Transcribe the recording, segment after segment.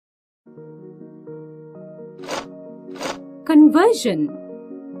Conversion.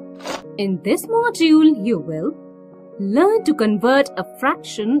 In this module, you will learn to convert a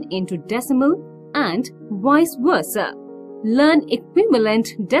fraction into decimal and vice versa, learn equivalent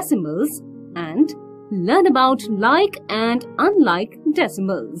decimals, and learn about like and unlike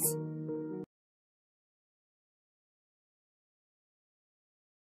decimals.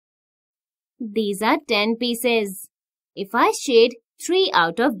 These are 10 pieces. If I shade 3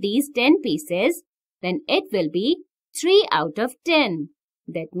 out of these 10 pieces, then it will be 3 out of 10.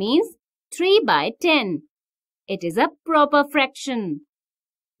 That means 3 by 10. It is a proper fraction.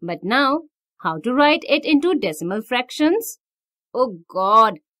 But now, how to write it into decimal fractions? Oh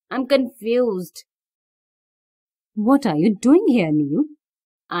God, I'm confused. What are you doing here, Neil?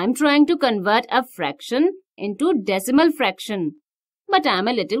 I'm trying to convert a fraction into decimal fraction. But I'm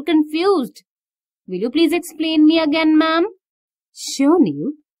a little confused. Will you please explain me again, ma'am? Sure,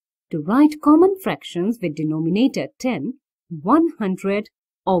 Neil. To write common fractions with denominator 10, 100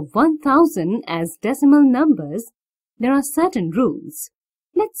 or 1000 as decimal numbers, there are certain rules.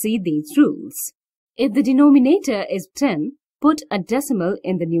 Let's see these rules. If the denominator is 10, put a decimal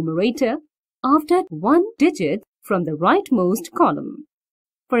in the numerator after one digit from the rightmost column.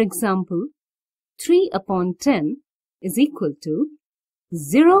 For example, 3 upon 10 is equal to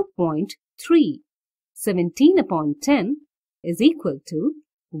 0.3. 17 upon 10 is equal to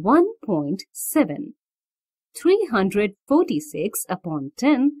 1.7. 346 upon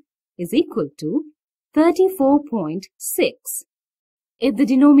 10 is equal to 34.6. If the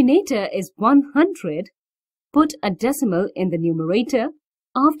denominator is 100, put a decimal in the numerator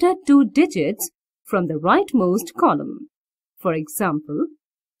after two digits from the rightmost column. For example,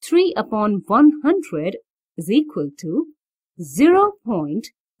 3 upon 100 is equal to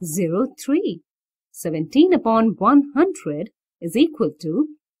 0.03. 17 upon 100 is equal to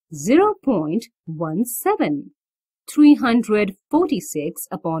 0.17. 346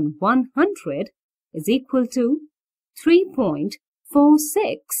 upon 100 is equal to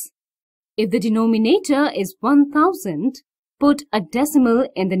 3.46. If the denominator is 1000, put a decimal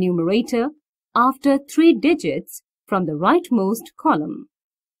in the numerator after three digits from the rightmost column.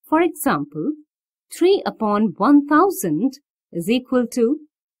 For example, 3 upon 1000 is equal to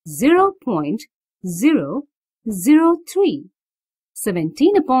 0.003.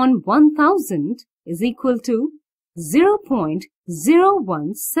 17 upon 1000 is equal to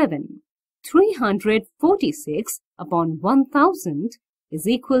 0.017. 346 upon 1000 is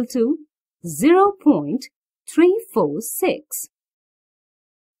equal to 0.346.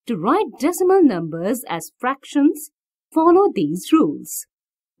 To write decimal numbers as fractions, follow these rules.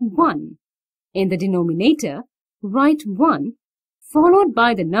 1. In the denominator, write 1 followed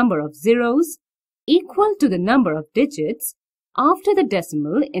by the number of zeros equal to the number of digits after the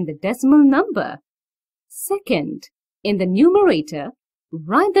decimal in the decimal number. Second, in the numerator,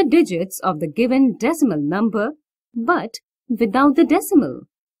 write the digits of the given decimal number but without the decimal.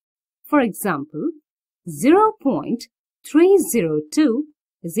 For example, 0.302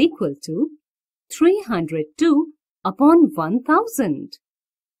 is equal to 302 upon 1000.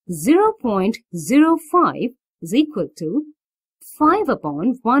 0.05 is equal to 5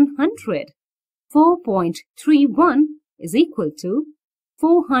 upon 100. 4.31 is equal to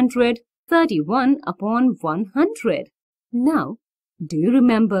 431 upon 100. Now, do you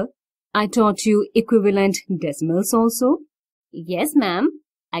remember I taught you equivalent decimals also? Yes, ma'am.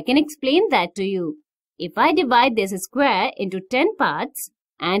 I can explain that to you. If I divide this square into 10 parts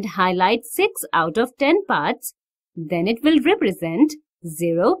and highlight 6 out of 10 parts, then it will represent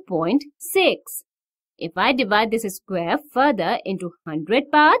 0.6. If I divide this square further into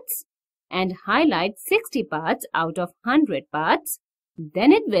 100 parts and highlight 60 parts out of 100 parts,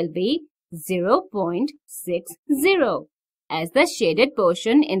 then it will be 0.60. As the shaded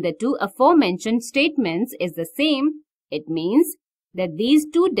portion in the two aforementioned statements is the same, it means that these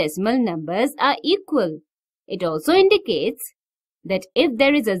two decimal numbers are equal. It also indicates that if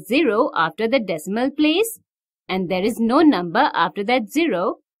there is a 0 after the decimal place and there is no number after that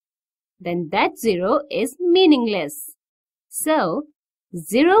 0, then that 0 is meaningless. So,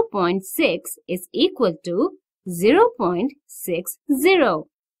 0.6 is equal to 0.60.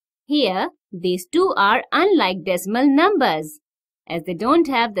 Here, these two are unlike decimal numbers, as they don't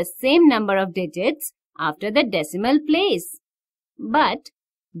have the same number of digits after the decimal place. But,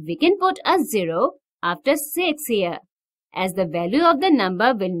 we can put a 0 after 6 here, as the value of the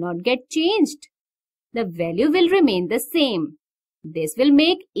number will not get changed. The value will remain the same. This will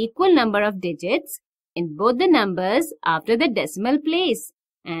make equal number of digits in both the numbers after the decimal place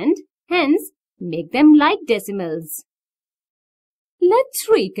and hence make them like decimals. Let's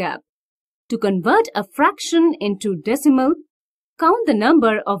recap. To convert a fraction into decimal, count the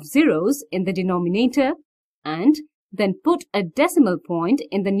number of zeros in the denominator and then put a decimal point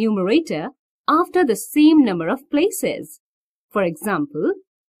in the numerator after the same number of places. For example,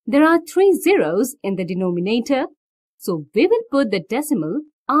 there are 3 zeros in the denominator, so we will put the decimal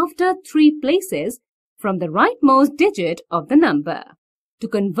after 3 places from the rightmost digit of the number. To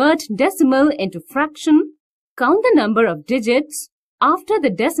convert decimal into fraction, count the number of digits after the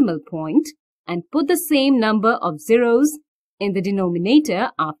decimal point and put the same number of zeros in the denominator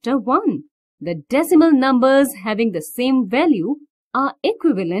after 1. The decimal numbers having the same value are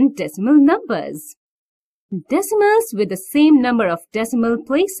equivalent decimal numbers. Decimals with the same number of decimal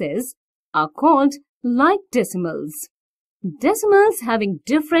places are called like decimals. Decimals having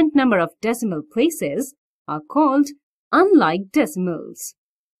different number of decimal places are called unlike decimals.